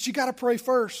 But you got to pray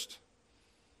first.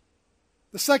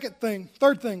 The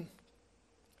third thing,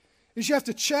 is you have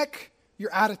to check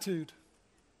your attitude.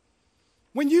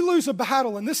 When you lose a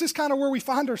battle, and this is kind of where we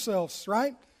find ourselves,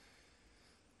 right?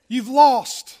 You've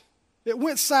lost. It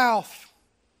went south.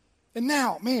 And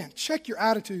now, man, check your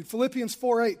attitude. Philippians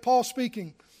 4:8, Paul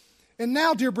speaking. And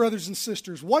now, dear brothers and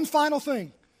sisters, one final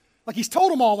thing. Like he's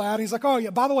told them all that. And he's like, oh yeah,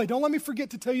 by the way, don't let me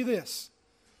forget to tell you this.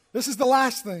 This is the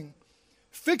last thing.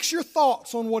 Fix your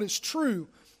thoughts on what is true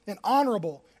and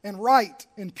honorable and right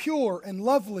and pure and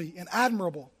lovely and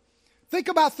admirable. Think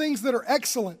about things that are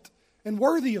excellent and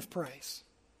worthy of praise.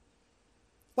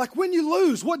 Like when you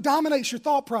lose, what dominates your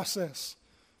thought process?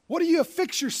 What do you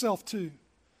affix yourself to?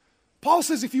 Paul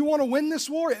says if you want to win this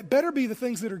war, it better be the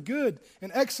things that are good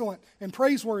and excellent and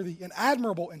praiseworthy and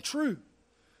admirable and true.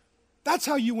 That's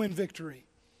how you win victory.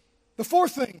 The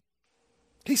fourth thing,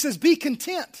 he says, be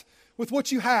content with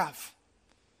what you have.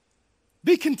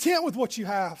 Be content with what you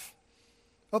have.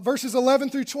 Verses 11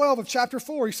 through 12 of chapter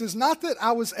 4, he says, not that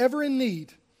I was ever in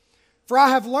need, for I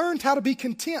have learned how to be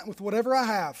content with whatever I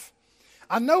have.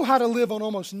 I know how to live on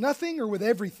almost nothing or with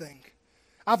everything.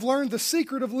 I've learned the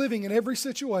secret of living in every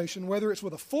situation, whether it's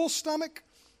with a full stomach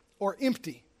or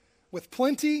empty, with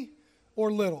plenty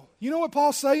or little. You know what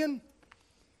Paul's saying?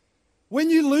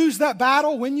 When you lose that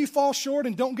battle, when you fall short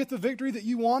and don't get the victory that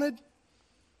you wanted,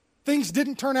 things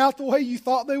didn't turn out the way you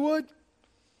thought they would,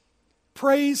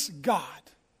 Praise God.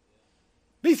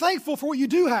 Be thankful for what you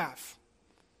do have.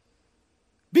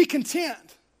 Be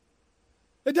content.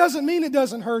 It doesn't mean it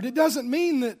doesn't hurt. It doesn't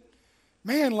mean that,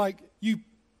 man, like you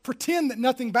pretend that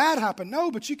nothing bad happened.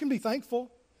 No, but you can be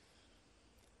thankful.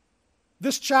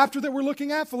 This chapter that we're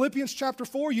looking at, Philippians chapter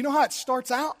 4, you know how it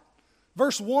starts out?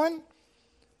 Verse 1,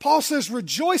 Paul says,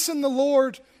 rejoice in the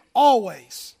Lord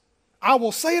always. I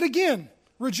will say it again,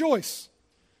 rejoice.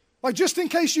 Like just in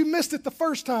case you missed it the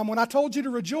first time when I told you to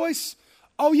rejoice,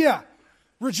 oh yeah,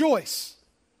 rejoice.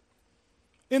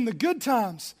 In the good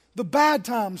times, the bad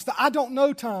times, the I don't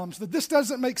know times, the this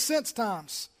doesn't make sense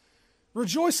times.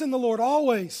 Rejoice in the Lord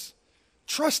always.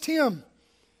 Trust Him.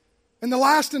 And the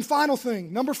last and final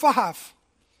thing, number 5,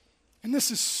 and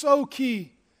this is so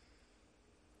key.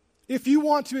 If you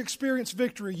want to experience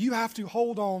victory, you have to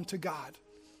hold on to God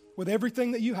with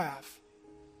everything that you have,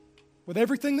 with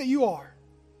everything that you are.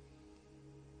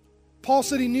 Paul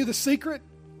said he knew the secret.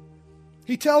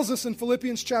 He tells us in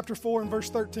Philippians chapter 4 and verse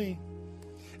 13.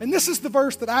 And this is the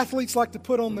verse that athletes like to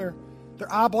put on their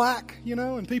eye black, you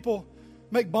know, and people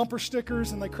make bumper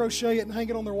stickers and they crochet it and hang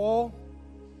it on their wall.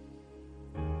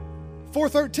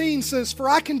 4:13 says, for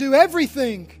I can do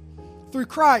everything through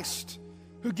Christ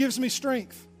who gives me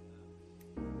strength.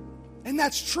 And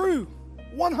that's true,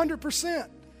 100%.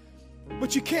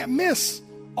 But you can't miss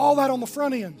all that on the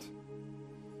front end.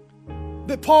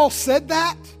 That Paul said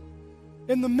that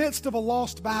in the midst of a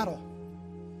lost battle.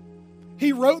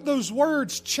 He wrote those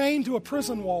words chained to a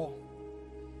prison wall.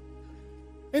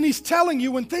 And he's telling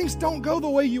you when things don't go the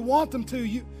way you want them to,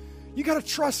 you got to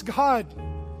trust God.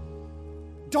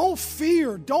 Don't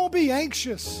fear. Don't be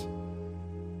anxious.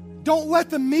 Don't let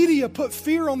the media put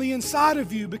fear on the inside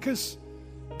of you because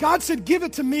God said, give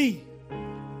it to me.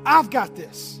 I've got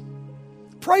this.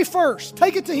 Pray first.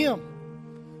 Take it to Him.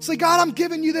 Say, God, I'm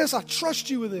giving you this. I trust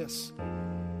you with this.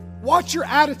 Watch your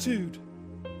attitude.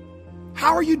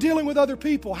 How are you dealing with other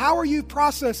people? How are you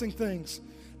processing things?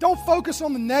 Don't focus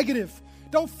on the negative.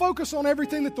 Don't focus on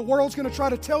everything that the world's going to try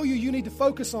to tell you you need to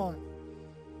focus on.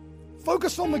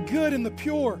 Focus on the good and the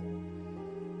pure.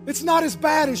 It's not as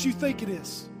bad as you think it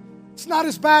is. It's not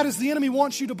as bad as the enemy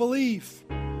wants you to believe.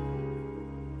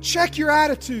 Check your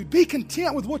attitude. Be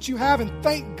content with what you have and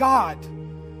thank God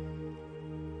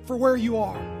for where you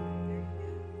are.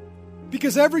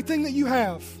 Because everything that you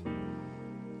have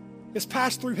is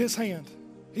passed through His hand.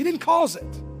 He didn't cause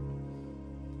it,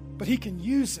 but He can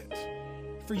use it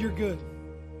for your good.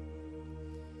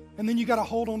 And then you got to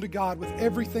hold on to God with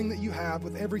everything that you have,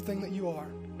 with everything that you are.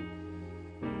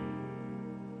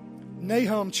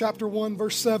 Nahum chapter 1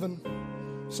 verse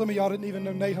 7. Some of y'all didn't even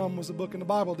know Nahum was a book in the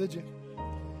Bible, did you?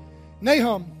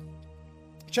 Nahum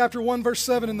chapter 1 verse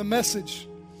 7 in the Message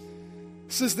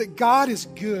says that God is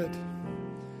good,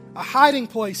 a hiding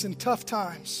place in tough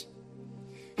times.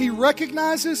 He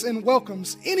recognizes and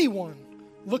welcomes anyone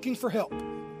looking for help,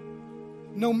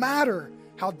 no matter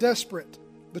how desperate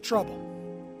the trouble.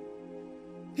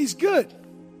 He's good.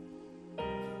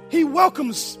 He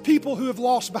welcomes people who have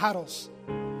lost battles,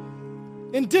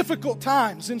 in difficult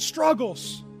times, in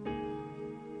struggles.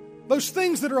 Those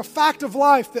things that are a fact of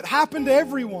life that happen to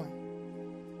everyone.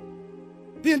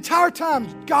 The entire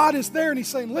time, God is there and He's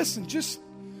saying, listen, just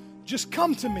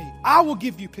come to me. I will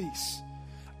give you peace.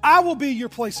 I will be your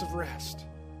place of rest.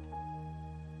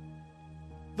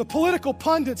 The political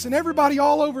pundits and everybody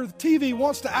all over the TV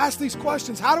wants to ask these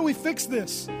questions. How do we fix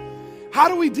this? How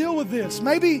do we deal with this?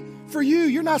 Maybe for you,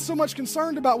 you're not so much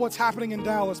concerned about what's happening in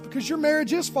Dallas because your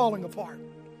marriage is falling apart.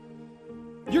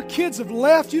 Your kids have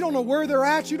left. You don't know where they're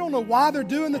at. You don't know why they're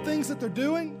doing the things that they're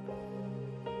doing.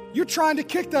 You're trying to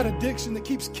kick that addiction that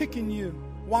keeps kicking you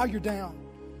while you're down.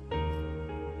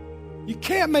 You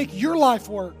can't make your life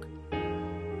work.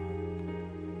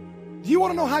 Do you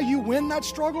want to know how you win that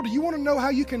struggle? Do you want to know how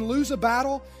you can lose a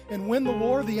battle and win the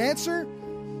war? The answer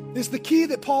is the key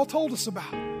that Paul told us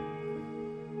about.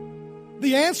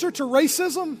 The answer to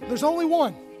racism, there's only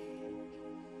one.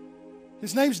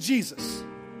 His name's Jesus.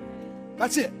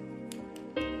 That's it.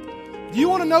 Do you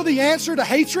want to know the answer to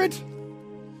hatred?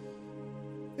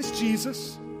 It's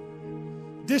Jesus.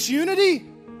 Disunity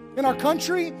in our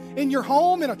country, in your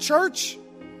home, in a church,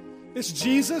 it's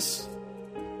Jesus.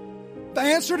 The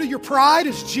answer to your pride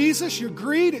is Jesus. Your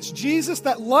greed, it's Jesus.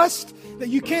 That lust that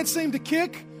you can't seem to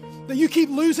kick, that you keep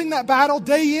losing that battle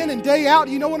day in and day out.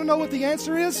 You don't want to know what the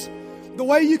answer is? The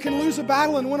way you can lose a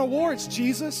battle and win a war, it's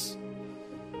Jesus.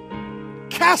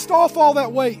 Cast off all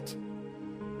that weight,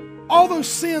 all those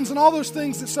sins and all those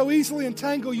things that so easily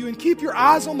entangle you, and keep your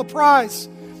eyes on the prize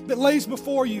that lays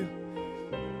before you.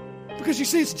 Because you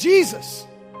see, it's Jesus.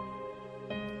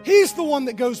 He's the one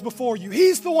that goes before you.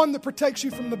 He's the one that protects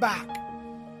you from the back.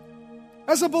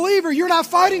 As a believer, you're not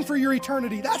fighting for your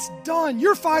eternity. That's done.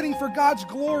 You're fighting for God's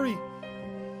glory.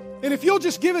 And if you'll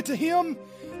just give it to Him,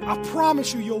 I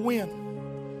promise you'll win.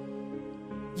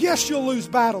 Yes, you'll lose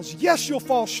battles. Yes, you'll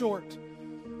fall short.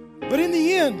 But in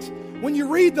the end, when you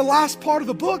read the last part of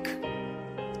the book,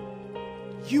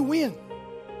 you win.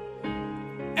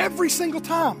 Every single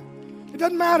time. It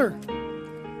doesn't matter.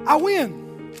 I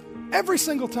win. Every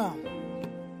single time.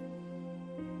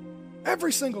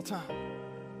 Every single time.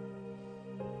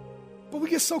 But we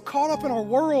get so caught up in our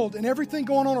world and everything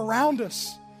going on around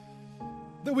us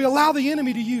that we allow the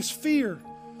enemy to use fear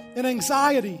and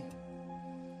anxiety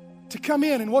to come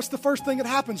in. And what's the first thing that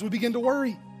happens? We begin to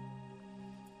worry.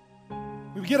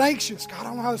 We get anxious. God, I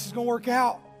don't know how this is going to work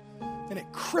out. And it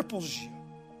cripples you.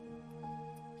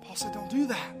 Paul said, don't do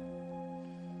that.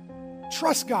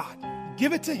 Trust God.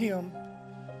 Give it to Him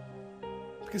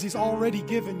because He's already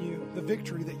given you the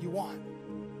victory that you want.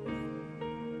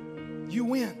 You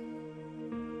win.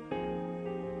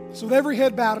 So with every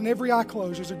head bowed and every eye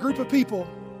closed, there's a group of people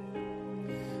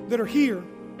that are here.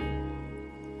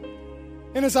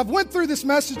 And as I've went through this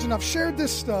message and I've shared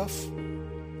this stuff,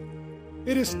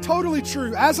 it is totally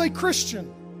true. As a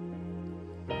Christian,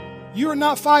 you are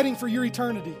not fighting for your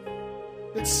eternity.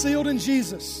 It's sealed in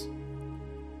Jesus.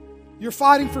 You're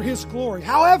fighting for His glory.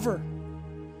 However,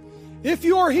 if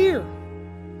you are here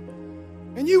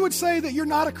and you would say that you're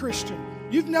not a Christian,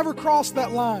 you've never crossed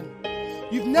that line,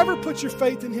 you've never put your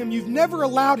faith in Him, you've never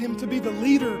allowed Him to be the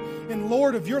leader and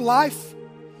Lord of your life,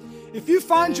 if you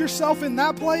find yourself in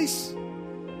that place,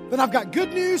 then I've got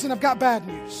good news and I've got bad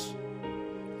news.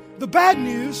 The bad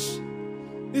news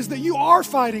is that you are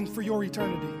fighting for your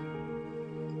eternity.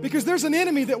 Because there's an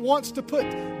enemy that wants to put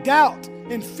doubt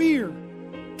and fear,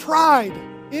 pride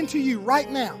into you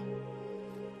right now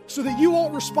so that you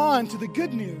won't respond to the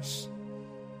good news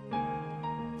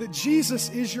that Jesus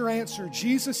is your answer.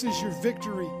 Jesus is your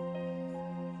victory.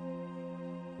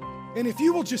 And if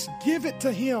you will just give it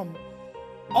to Him,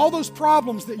 all those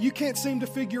problems that you can't seem to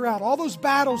figure out, all those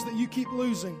battles that you keep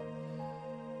losing,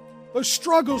 those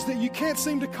struggles that you can't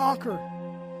seem to conquer,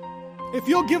 if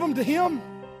you'll give them to Him,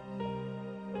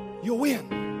 you'll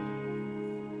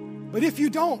win. But if you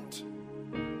don't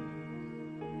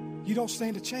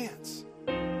stand a chance.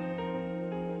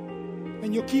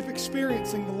 And you'll keep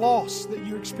experiencing the loss that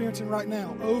you're experiencing right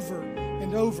now over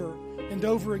and over and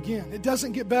over again. It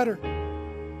doesn't get better.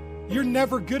 You're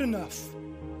never good enough.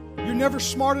 You're never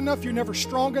smart enough. You're never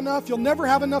strong enough. You'll never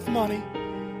have enough money.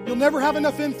 You'll never have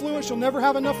enough influence. You'll never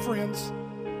have enough friends.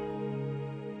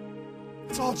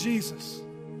 It's all Jesus.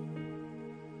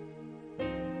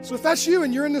 So if that's you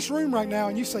and you're in this room right now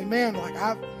and you say, man,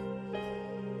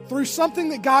 through something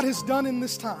that God has done in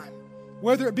this time,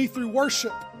 whether it be through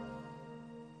worship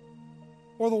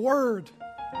or the Word,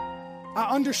 I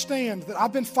understand that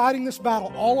I've been fighting this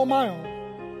battle all on my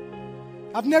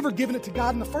own. I've never given it to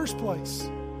God in the first place.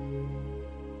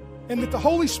 And that the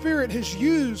Holy Spirit has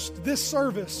used this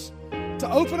service to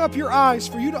open up your eyes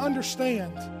for you to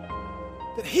understand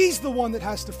that He's the one that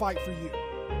has to fight for you.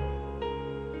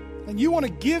 And you want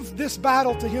to give this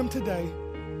battle to Him today.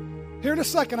 Here in a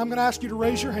second, I'm going to ask you to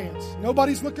raise your hands.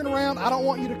 Nobody's looking around. I don't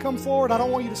want you to come forward. I don't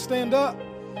want you to stand up.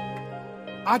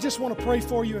 I just want to pray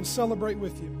for you and celebrate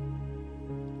with you.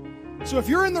 So if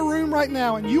you're in the room right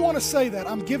now and you want to say that,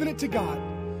 I'm giving it to God.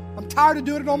 I'm tired of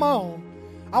doing it on my own.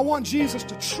 I want Jesus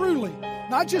to truly,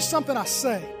 not just something I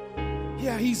say,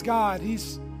 yeah, He's God,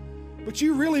 but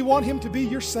you really want Him to be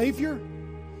your Savior,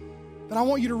 then I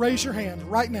want you to raise your hand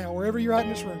right now, wherever you're at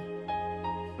in this room.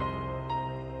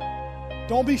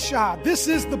 Don't be shy. This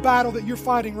is the battle that you're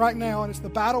fighting right now, and it's the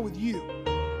battle with you.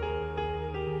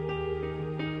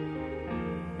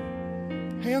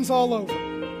 Hands all over.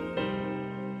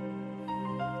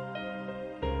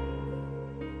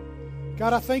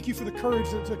 God, I thank You for the courage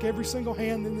that it took every single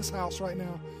hand in this house right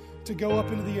now to go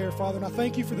up into the air, Father. And I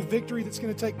thank You for the victory that's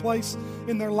going to take place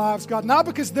in their lives, God. Not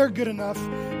because they're good enough,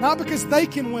 not because they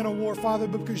can win a war, Father,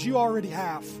 but because You already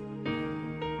have.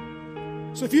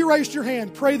 So if you raised your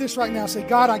hand, pray this right now. Say,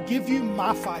 God, I give You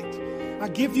my fight. I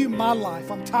give You my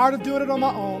life. I'm tired of doing it on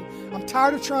my own. I'm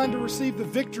tired of trying to receive the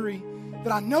victory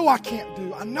that I know I can't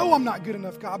do. I know I'm not good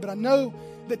enough, God, but I know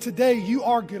that today You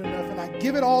are good enough, and I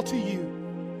give it all to You.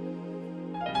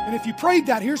 And if you prayed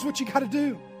that, here's what you got to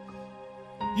do.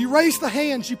 You raised the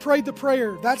hands, you prayed the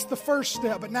prayer. That's the first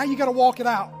step, but now you got to walk it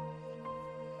out.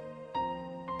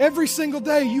 Every single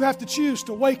day you have to choose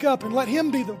to wake up and let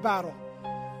Him be the battle.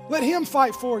 Let Him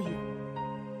fight for you.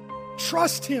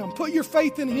 Trust Him. Put your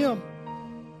faith in Him.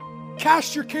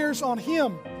 Cast your cares on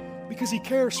Him because He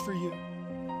cares for you.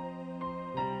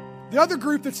 The other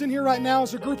group that's in here right now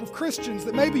is a group of Christians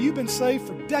that maybe you've been saved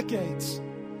for decades,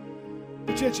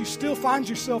 but yet you still find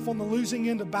yourself on the losing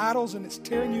end of battles and it's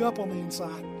tearing you up on the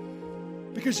inside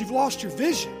because you've lost your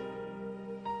vision.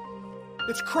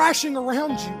 It's crashing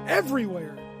around you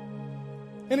everywhere.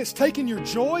 And it's taking your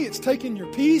joy, it's taking your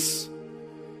peace.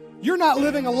 You're not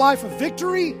living a life of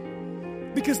victory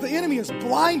because the enemy has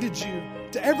blinded you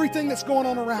to everything that's going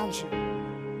on around you.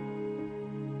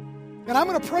 And I'm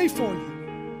going to pray for you.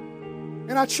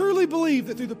 And I truly believe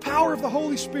that through the power of the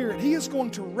Holy Spirit, He is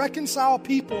going to reconcile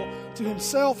people to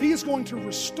Himself. He is going to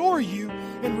restore you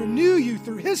and renew you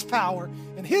through His power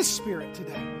and His Spirit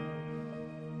today.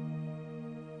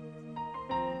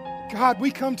 God,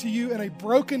 we come to you in a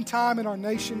broken time in our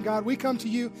nation. God, we come to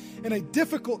you in a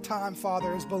difficult time,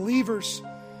 Father, as believers,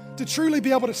 to truly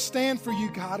be able to stand for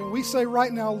you, God. And we say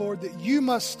right now, Lord, that you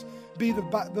must be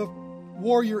the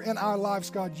warrior in our lives,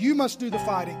 God. You must do the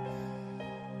fighting.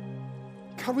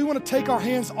 God, we want to take our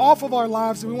hands off of our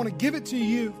lives and we want to give it to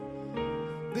you.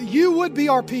 That you would be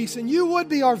our peace and you would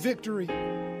be our victory.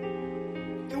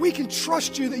 That we can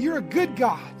trust you, that you're a good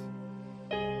God.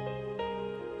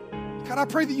 God, I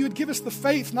pray that you would give us the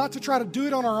faith not to try to do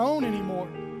it on our own anymore.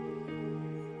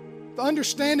 The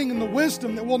understanding and the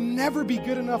wisdom that we'll never be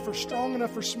good enough or strong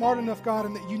enough or smart enough, God,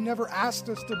 and that you never asked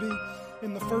us to be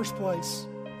in the first place.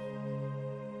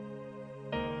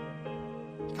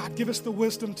 God, give us the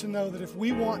wisdom to know that if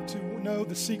we want to know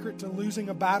the secret to losing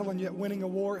a battle and yet winning a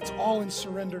war, it's all in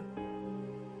surrender.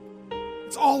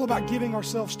 It's all about giving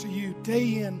ourselves to you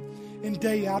day in and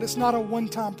day out. It's not a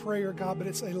one-time prayer, God, but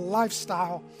it's a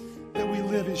lifestyle that we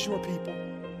live as your people.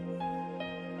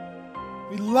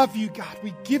 We love you, God.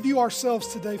 We give you ourselves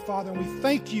today, Father, and we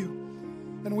thank you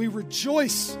and we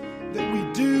rejoice that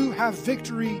we do have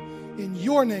victory in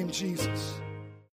your name, Jesus.